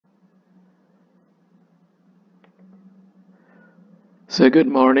So good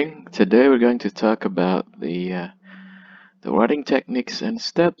morning. Today we're going to talk about the writing techniques and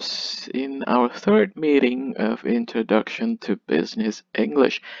steps in our third meeting of Introduction to Business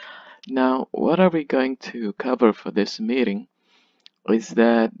English. Now, what are we going to cover for this meeting is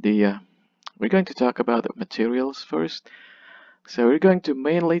that we're going to talk about the materials first. So we're going to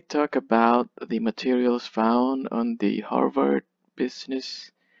mainly talk about the materials found on the Harvard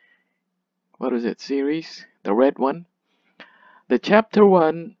Business, what is it, series, the red one. The chapter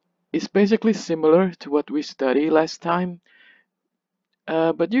 1 is basically similar to what we studied last time,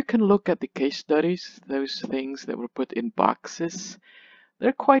 but you can look at the case studies, those things that were put in boxes.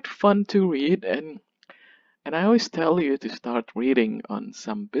 They're quite fun to read, and I always tell you to start reading on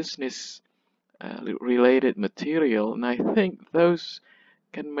some business related material, and I think those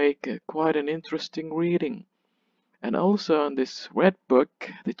can make quite an interesting reading. And also on this red book,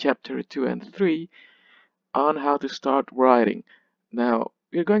 the chapter 2 and 3, on how to start writing. Now,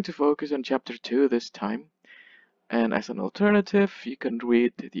 we're going to focus on chapter 2 this time. And as an alternative, you can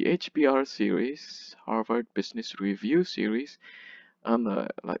read the HBR series, Harvard Business Review series, on the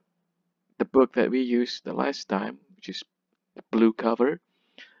book that we used the last time, which is the blue cover,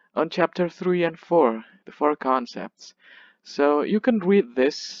 on chapter 3 and 4, the four concepts. So you can read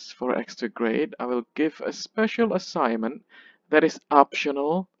this for extra grade. I will give a special assignment that is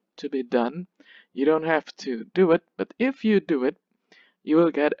optional to be done. You don't have to do it, but if you do it, you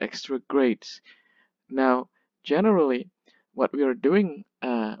will get extra grades. Now, generally, what we are doing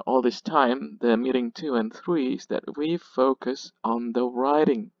all this time, the meeting 2 and 3, is that we focus on the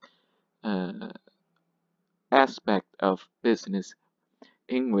writing uh, aspect of business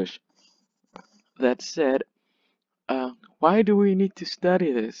English. That said, why do we need to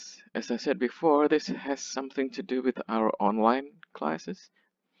study this? As I said before, this has something to do with our online classes.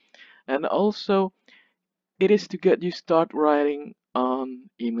 And also, it is to get you start writing on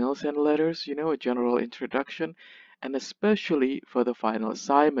emails and letters, a general introduction, and especially for the final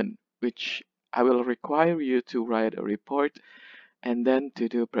assignment, which I will require you to write a report and then to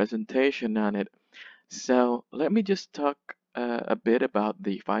do a presentation on it. So let me just talk a bit about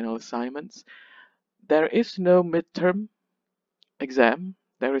the final assignments. There is no midterm exam,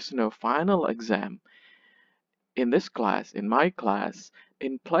 there is no final exam in this class, in my class.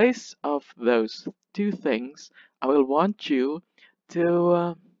 In place of those two things, I will want you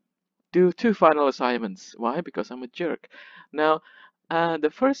to do two final assignments. Why? Because I'm a jerk. Now,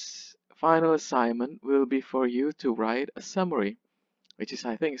 the first final assignment will be for you to write a summary, which is,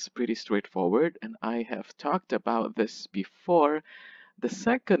 I think, is pretty straightforward, and I have talked about this before. The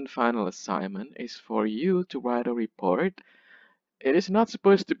second final assignment is for you to write a report. It is not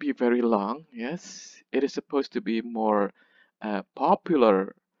supposed to be very long, yes. It is supposed to be more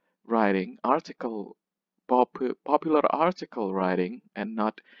popular writing, popular article writing, and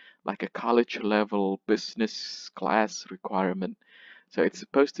not like a college level business class requirement. So it's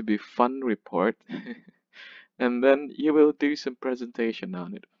supposed to be fun report, and then you will do some presentation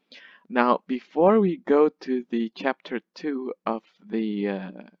on it. Now, before we go to the chapter 2 of the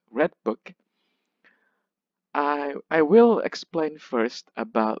Red Book, I will explain first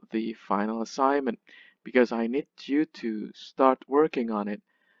about the final assignment because I need you to start working on it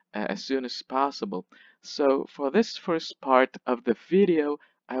as soon as possible. So for this first part of the video,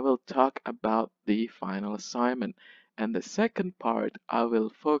 I will talk about the final assignment, and the second part I will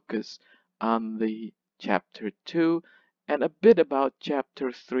focus on the chapter 2 and a bit about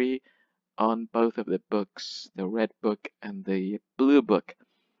chapter 3 on both of the books, the red book and the blue book.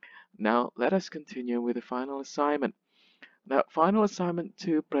 Now let us continue with the final assignment. Now, final assignment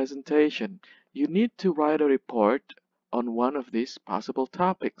 2 presentation. You need to write a report on one of these possible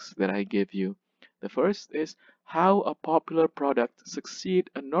topics that I give you. The first is how a popular product succeed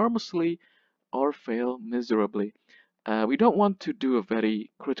enormously or fail miserably. We don't want to do a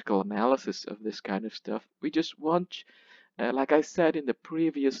very critical analysis of this kind of stuff. We just want, like I said in the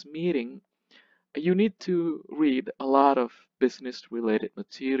previous meeting, you need to read a lot of business related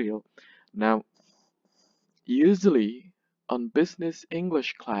material. Now, usually on business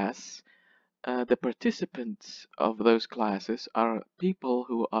English class, the participants of those classes are people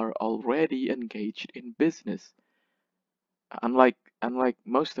who are already engaged in business. Unlike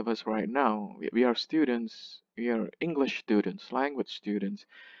most of us right now, we are students, we are English students, language students,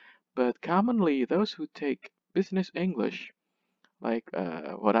 but commonly those who take business English, like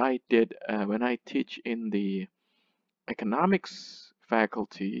what I did when I teach in the economics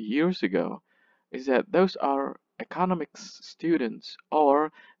faculty years ago, is that those are economics students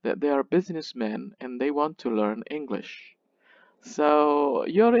or that they are businessmen and they want to learn English. So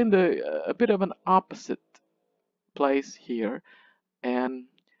you're in a bit of an opposite place here. And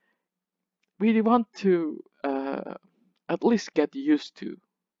we want to at least get used to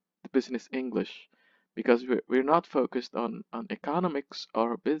the business English because we're not focused on economics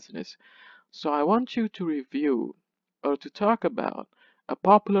or business. So I want you to review or to talk about a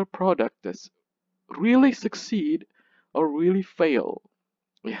popular product that's really succeed or really fail.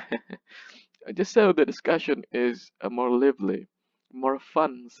 Just so the discussion is more lively, more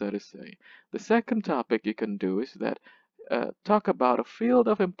fun, so to say. The second topic you can do is that talk about a field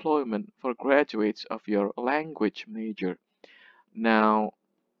of employment for graduates of your language major. Now,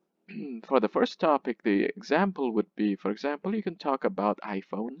 for the first topic, the example would be, for example, you can talk about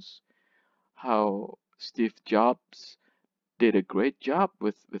iPhones, how Steve Jobs did a great job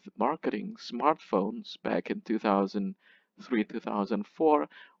with marketing smartphones back in 2003, 2004,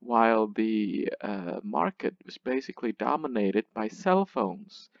 while the market was basically dominated by cell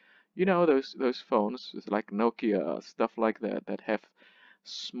phones. You know, those phones with like Nokia, stuff like that, that have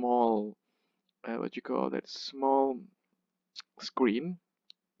small, what you call that, small screen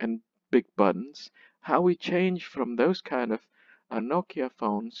and big buttons. How we change from those kind of Nokia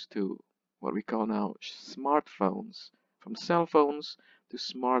phones to what we call now smartphones, from cell phones to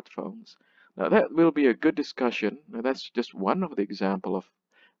smartphones. Now that will be a good discussion. Now that's just one of the example of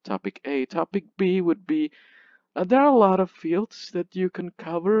topic A. Topic B would be there are a lot of fields that you can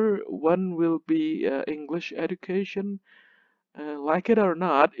cover. One will be English education. Like it or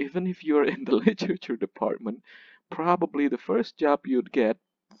not, even if you're in the literature department, probably the first job you'd get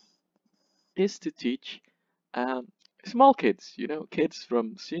is to teach um, small kids, you know, kids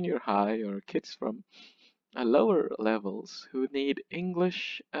from senior high or kids from lower levels who need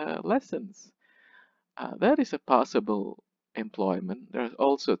English lessons. That is a possible employment. There's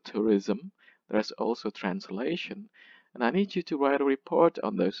also tourism, there's also translation, and I need you to write a report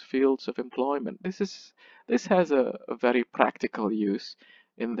on those fields of employment. This has a very practical use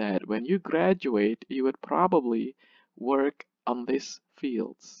in that when you graduate, you would probably work on these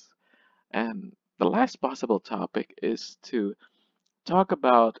fields. And the last possible topic is to talk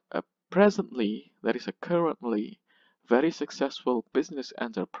about a presently, that is a currently, very successful business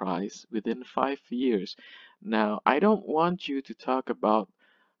enterprise within 5 years. Now, I don't want you to talk about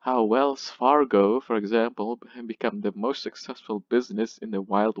how Wells Fargo, for example, become the most successful business in the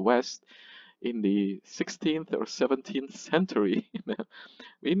Wild West in the 16th or 17th century.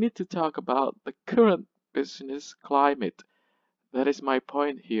 We need to talk about the current business climate. That is my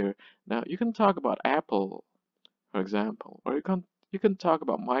point here. Now, you can talk about Apple, for example, or you can talk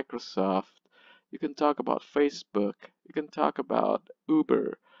about Microsoft, you can talk about Facebook, you can talk about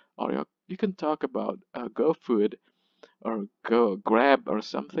Uber, or you can talk about GoFood or Go Grab or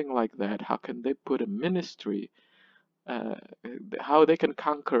something like that. How can they put a ministry? Uh, how they can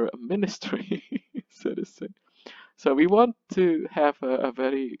conquer a ministry, so to say. So we want to have a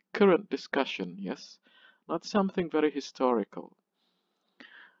very current discussion, yes, not something very historical.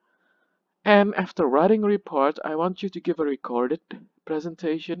 And after writing a report, I want you to give a recorded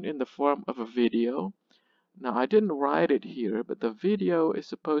presentation in the form of a video. Now, I didn't write it here, but the video is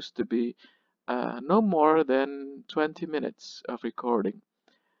supposed to be no more than 20 minutes of recording.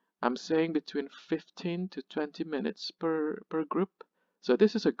 I'm saying between 15 to 20 minutes per group. So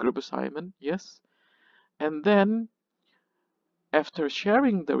this is a group assignment, yes. And then, after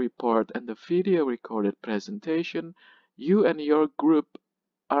sharing the report and the video recorded presentation, you and your group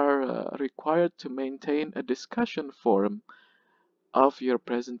are required to maintain a discussion forum of your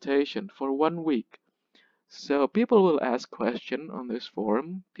presentation for 1 week. So people will ask questions on this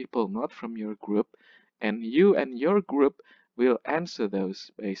forum, people not from your group, and you and your group will answer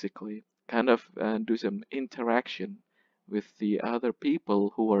those basically. Kind of do some interaction with the other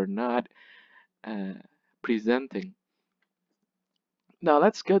people who are not uh, presenting. Now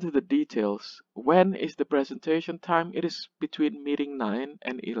let's go to the details. When is the presentation time? It is between meeting 9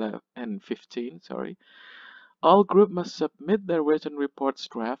 and 11 and 15, sorry. All group must submit their written reports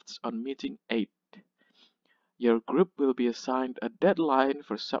drafts on meeting 8. Your group will be assigned a deadline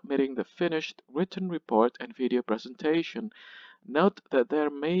for submitting the finished written report and video presentation. Note that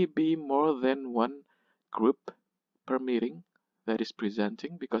there may be more than one group per meeting that is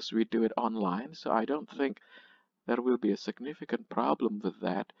presenting because we do it online, so I don't think there will be a significant problem with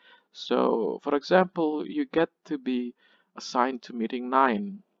that. So, for example, you get to be assigned to meeting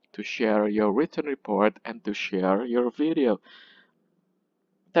 9 to share your written report and to share your video.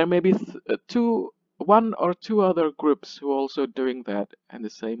 There may be one or two other groups who are also doing that in the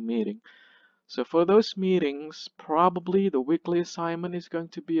same meeting. So for those meetings, probably the weekly assignment is going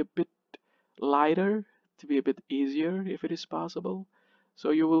to be a bit lighter, to be a bit easier if it is possible.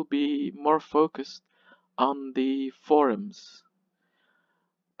 So you will be more focused on the forums.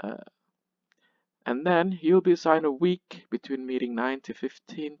 Uh, and then you'll be assigned a week between meeting 9 to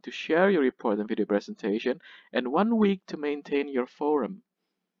 15 to share your report and video presentation, and 1 week to maintain your forum.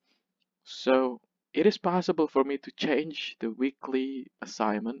 So it is possible for me to change the weekly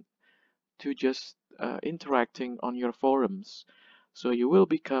assignment to just interacting on your forums. So you will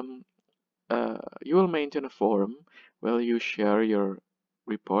maintain a forum where you share your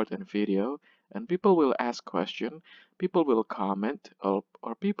report and video, and people will ask questions, people will comment, or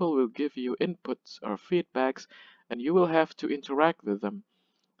people will give you inputs or feedbacks, and you will have to interact with them.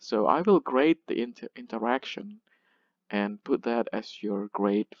 So I will grade the interaction and put that as your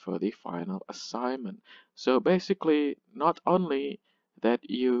grade for the final assignment. So basically, not only that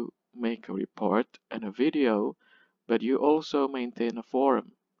you make a report and a video, but you also maintain a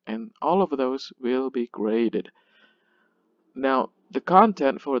forum, and all of those will be graded. Now, the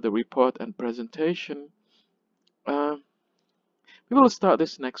content for the report and presentation, uh, we will start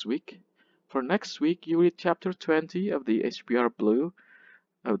this next week. For next week, you read chapter 20 of the HBR Blue,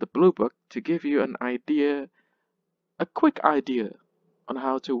 of the Blue Book, to give you an idea, a quick idea on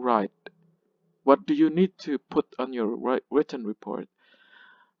how to write. What do you need to put on your written report?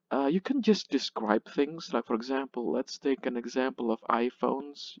 You can just describe things, like for example, let's take an example of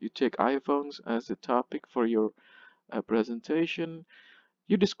iPhones. You take iPhones as a topic for your presentation.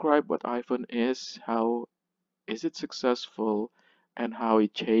 You describe what iPhone is, how is it successful, and how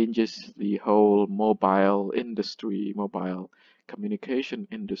it changes the whole mobile industry, mobile communication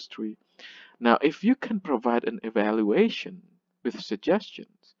industry. Now, if you can provide an evaluation with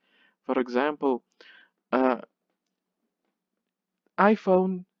suggestions, for example, uh,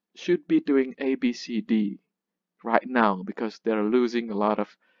 iPhone should be doing ABCD right now because they're losing a lot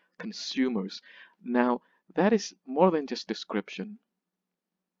of consumers. Now, that is more than just description.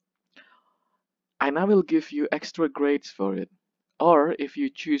 And I will give you extra grades for it. Or if you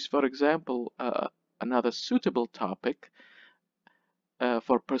choose, for example, another suitable topic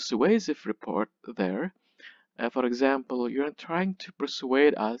for persuasive report there, for example, you're trying to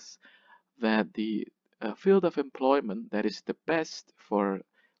persuade us that the field of employment that is the best for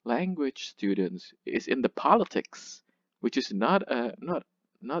language students is in the politics, which is not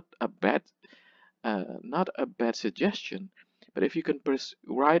a bad not a bad suggestion. But if you can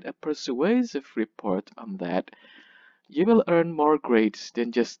write a persuasive report on that, you will earn more grades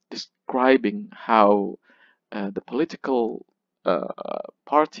than just describing how the political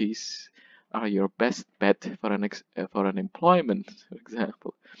parties are your best bet for for an employment, for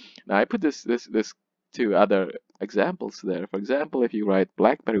example. Now I put this two other examples there. For example, if you write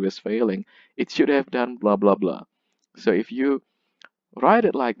BlackBerry was failing, it should have done blah blah blah. So if you write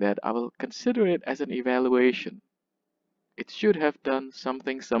it like that, I will consider it as an evaluation. It should have done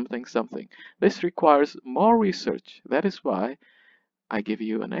something, something, something. This requires more research. That is why I give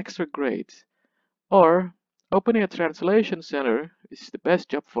you an extra grade. Or opening a translation center is the best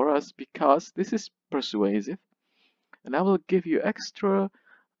job for us because this is persuasive. And I will give you extra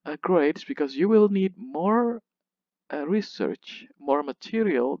grades because you will need more research, more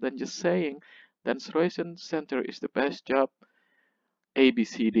material than just saying translation center is the best job,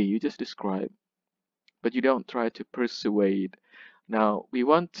 ABCD. You just describe, but you don't try to persuade. Now, we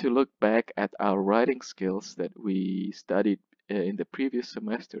want to look back at our writing skills that we studied in the previous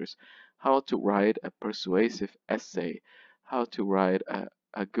semesters, how to write a persuasive essay, how to write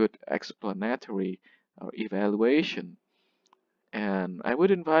a good explanatory or evaluation. And I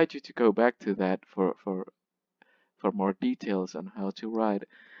would invite you to go back to that for more details on how to write.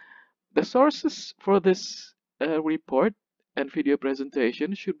 The sources for this report and video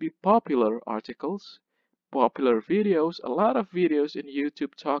presentation should be popular articles, popular videos. A lot of videos in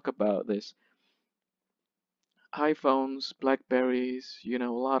YouTube talk about this. iPhones, Blackberries, you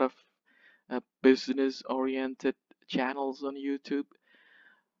know, a lot of business-oriented channels on YouTube.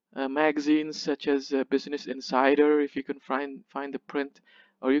 Magazines such as Business Insider, if you can find the print,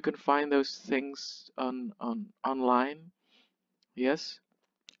 or you can find those things on online. Yes,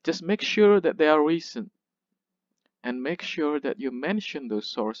 just make sure that they are recent and make sure that you mention those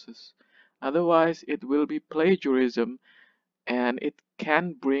sources. Otherwise, it will be plagiarism and it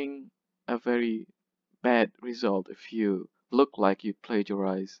can bring a very bad result if you look like you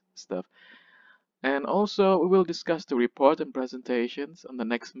plagiarize stuff. And also, we will discuss the report and presentations on the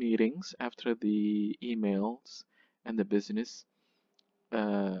next meetings after the emails and the business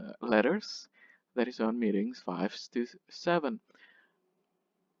letters. That is on meetings 5 to 7.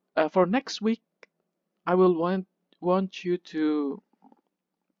 For next week, I will want you to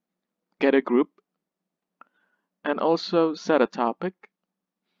get a group and also set a topic.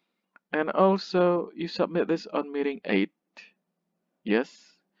 And also, you submit this on meeting 8.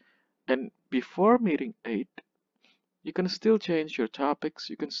 Yes. And before meeting 8, you can still change your topics,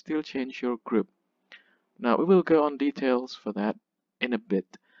 you can still change your group. Now we will go on details for that in a bit.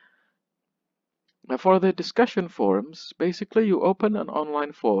 Now for the discussion forums, basically you open an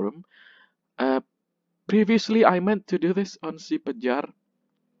online forum. Previously I meant to do this on Sipajar,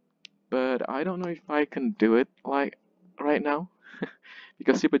 but I don't know if I can do it like right now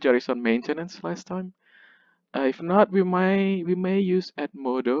because Sipajar is on maintenance last time. If not, we may use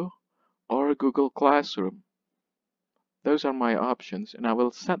Edmodo or Google Classroom. Those are my options, and I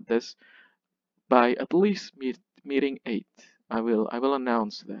will set this by at least meeting 8. I will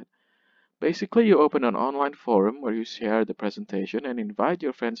announce that. Basically, you open an online forum where you share the presentation and invite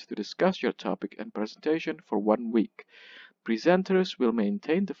your friends to discuss your topic and presentation for 1 week. Presenters will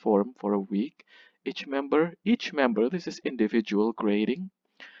maintain the forum for a week. Each member, this is individual grading,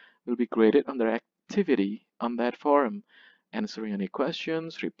 will be graded on their activity on that forum, answering any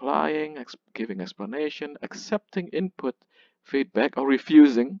questions, replying, giving explanation, accepting input, feedback, or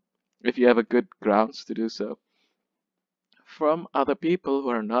refusing if you have a good grounds to do so from other people who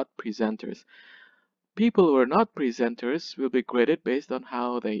are not presenters. People who are not presenters will be graded based on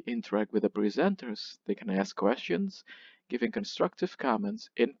how they interact with the presenters. They can ask questions, giving constructive comments,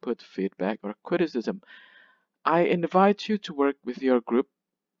 input, feedback, or criticism. I invite you to work with your group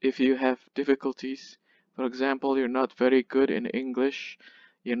if you have difficulties. For example, you're not very good in English,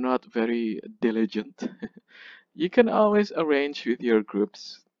 you're not very diligent. You can always arrange with your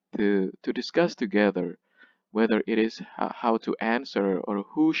groups to discuss together whether it is how to answer or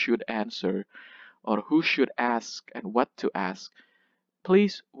who should answer or who should ask and what to ask.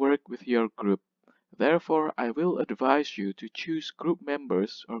 Please work with your group. Therefore, I will advise you to choose group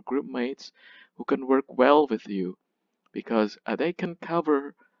members or group mates who can work well with you because they can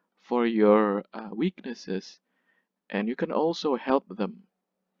cover for your weaknesses and you can also help them.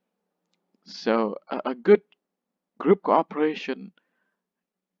 So, a good group cooperation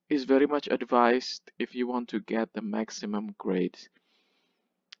is very much advised if you want to get the maximum grades.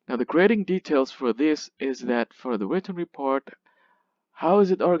 Now, the grading details for this is that for the written report, how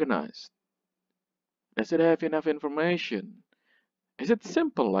is it organized? Does it have enough information? Is it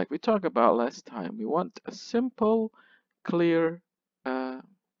simple like we talked about last time? We want a simple, clear, uh,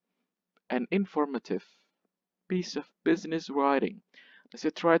 and informative piece of business writing. Does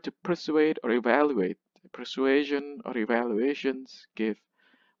it try to persuade or evaluate? Persuasion or evaluations give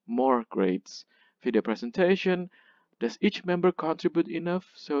more grades. Video presentation. Does each member contribute enough?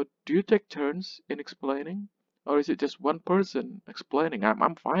 So do you take turns in explaining? Or is it just one person explaining?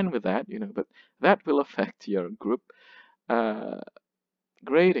 I'm fine with that, but that will affect your group uh,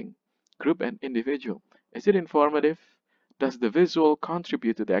 grading, group and individual. Is it informative? Does the visual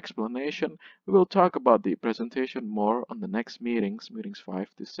contribute to the explanation? We will talk about the presentation more on the next meetings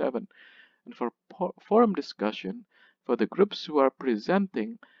 5 to 7. And for forum discussion, for the groups who are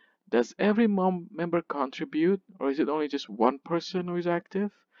presenting, does every member contribute, or is it only just one person who is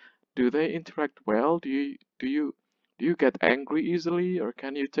active? Do they interact well? Do you get angry easily, or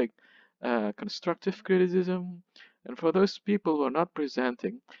can you take constructive criticism? And for those people who are not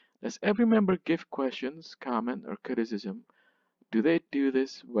presenting, does every member give questions, comment, or criticism? Do they do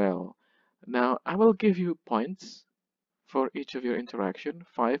this well? Now, I will give you points for each of your interaction,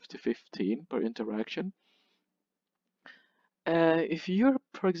 5 to 15 per interaction. If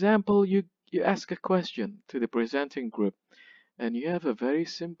for example, you ask a question to the presenting group and you have a very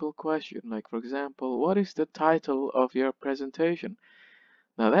simple question, like for example, what is the title of your presentation?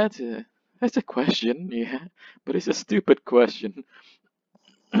 Now that's a question, yeah, but it's a stupid question.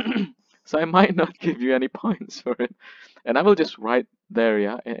 So I might not give you any points for it. And I will just write there,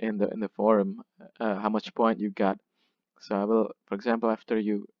 yeah, in the forum, how much point you got. So I will, for example, after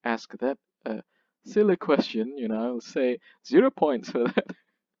you ask that silly question, I will say 0 points for that.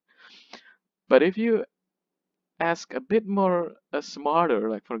 But if you ask a bit more smarter,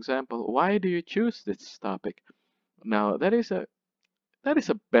 like for example, why do you choose this topic? Now that is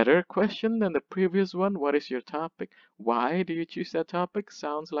a better question than the previous one. What is your topic? Why do you choose that topic?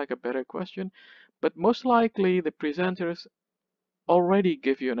 Sounds like a better question, but most likely the presenters already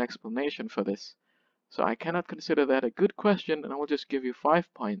give you an explanation for this. So I cannot consider that a good question, and I will just give you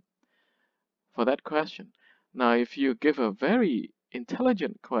 5 points for that question. Now, if you give a very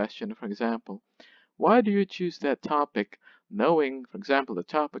intelligent question, for example, why do you choose that topic, knowing, for example, the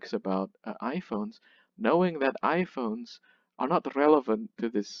topic is about iPhones, knowing that iPhones are not relevant to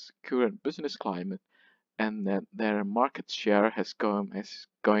this current business climate, and that their market share has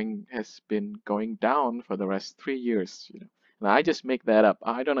been going down for the last 3 years. Now I just make that up.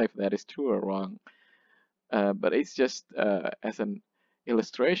 I don't know if that is true or wrong, but it's just as an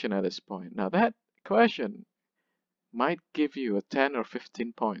illustration at this point. Now that question might give you a 10 or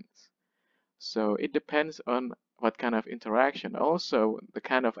 15 points. So it depends on what kind of interaction. Also, the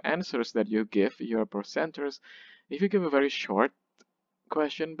kind of answers that you give your presenters. If you give a very short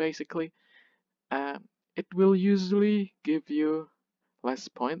question, basically, it will usually give you less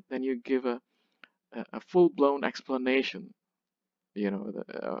point than you give a full-blown explanation. You know,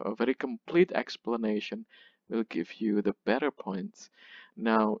 a very complete explanation will give you the better points.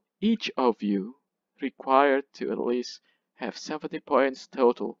 Now, each of you required to at least have 70 points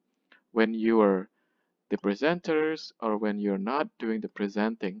total when you are the presenters or when you're not doing the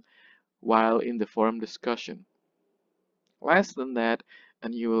presenting while in the forum discussion. Less than that,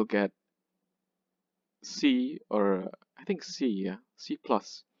 and you will get C, or I think C, yeah, C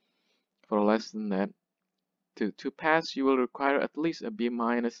plus. For less than that, to pass, you will require at least a B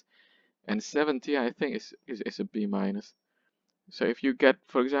minus, and 70, I think, is a B minus. So if you get,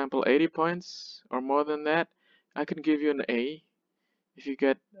 for example, 80 points or more than that, I can give you an A. If you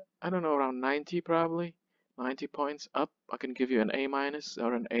get, I don't know, around 90 probably, 90 points up, I can give you an A minus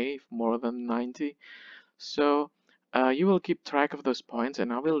or an A more than 90. So you will keep track of those points,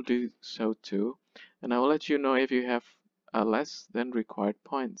 and I will do so too. And I will let you know if you have less than required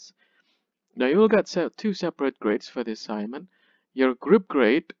points. Now you will get two separate grades for the assignment. Your group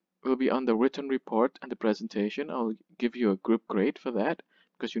grade will be on the written report and the presentation. I'll give you a group grade for that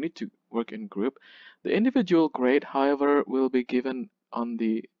because you need to work in group. The individual grade, however, will be given on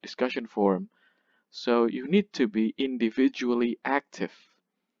the discussion forum. So you need to be individually active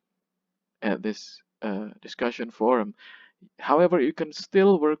at this discussion forum. However, you can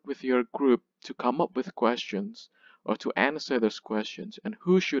still work with your group to come up with questions or to answer those questions, and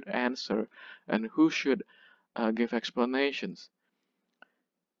who should answer and who should give explanations.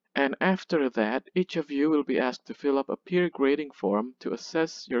 And after that, each of you will be asked to fill up a peer grading form to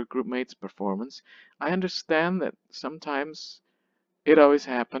assess your group mates' performance. I understand that sometimes it always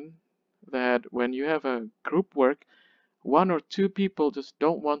happens that when you have a group work, one or two people just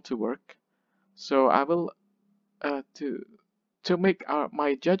don't want to work. So I will to make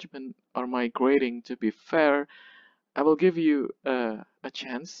my judgment or my grading to be fair, I will give you a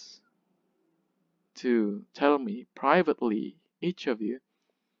chance to tell me privately, each of you,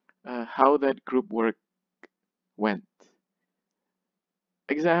 how that group work went.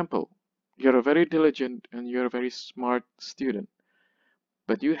 Example, you're a very diligent and you're a very smart student,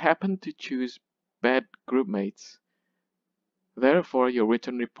 but you happen to choose bad group mates. Therefore, your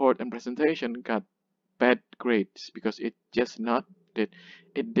written report and presentation got bad grades because it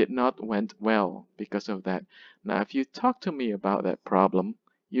did not went well because of that. Now, if you talk to me about that problem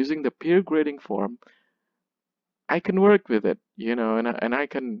using the peer grading form, I can work with it, you know, and I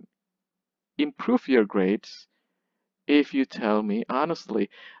can improve your grades if you tell me honestly.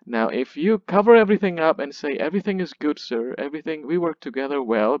 Now, if you cover everything up and say everything is good, sir, everything we work together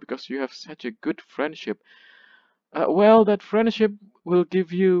well because you have such a good friendship, well, that friendship will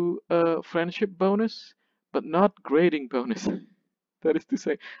give you a friendship bonus, but not grading bonus. That is to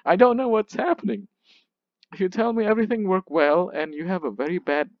say, I don't know what's happening. If you tell me everything worked well and you have a very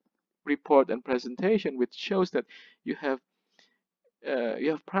bad report and presentation which shows that you have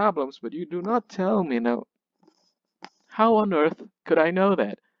problems, but you do not tell me now, how on earth could I know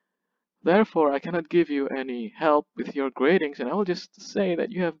that? Therefore, I cannot give you any help with your gradings, and I will just say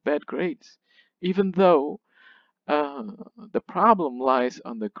that you have bad grades, even though the problem lies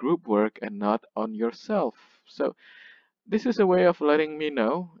on the group work and not on yourself. So this is a way of letting me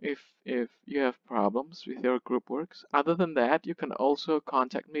know if you have problems with your group works. Other than that, you can also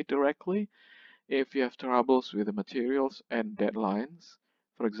contact me directly if you have troubles with the materials and deadlines.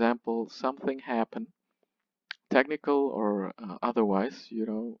 For example, something happened, technical or otherwise, you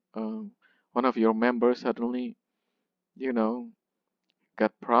know, one of your members suddenly, you know,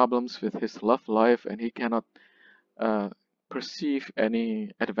 got problems with his love life and he cannot uh, perceive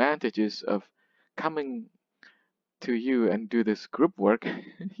any advantages of coming to you and do this group work,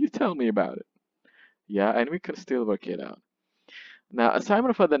 you tell me about it. Yeah, and we can still work it out. Now,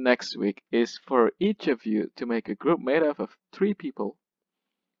 assignment for the next week is for each of you to make a group made up of 3 people,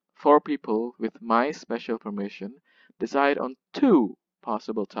 4 people with my special permission, decide on 2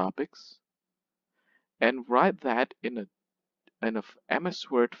 possible topics, and write that in a MS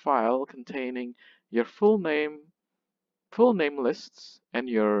Word file containing your full name lists and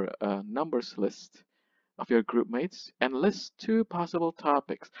your numbers list of your group mates, and list 2 possible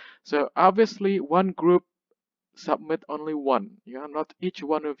topics. So obviously one group submit only one. Yeah, not each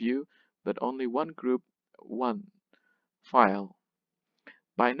one of you, but only one group, one file.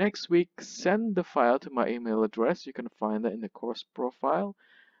 By next week, send the file to my email address. You can find that in the course profile.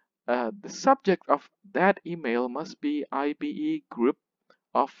 The subject of that email must be IBE group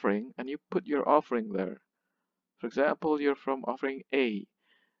offering, and you put your offering there. For example, you're from offering A,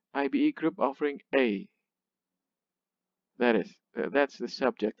 IBE group offering A. That's the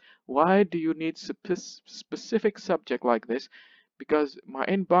subject. Why do you need specific subject like this? Because my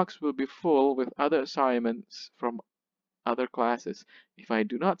inbox will be full with other assignments from other classes. If I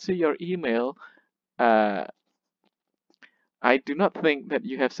do not see your email, uh, I do not think that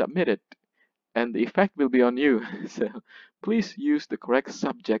you have submitted, and the effect will be on you. So please use the correct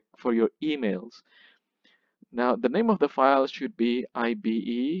subject for your emails. Now, the name of the file should be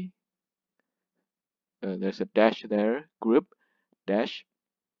IBE, there's a dash there, group, dash,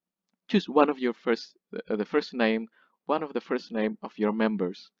 choose one of your the first name, one of the first name of your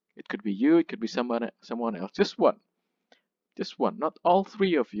members. It could be you, it could be someone else, just one, not all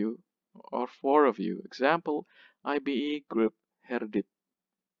three of you or four of you. Example, IBE group Herdit,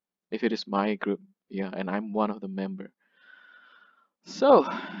 if it is my group, yeah, and I'm one of the member. So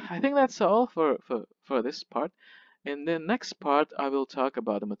I think that's all for this part. In the next part, I will talk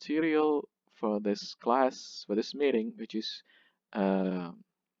about the material for this class, for this meeting, which is uh,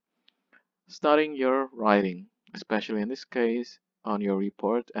 starting your writing, especially in this case on your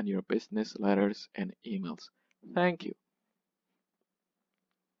report and your business letters and emails. Thank you.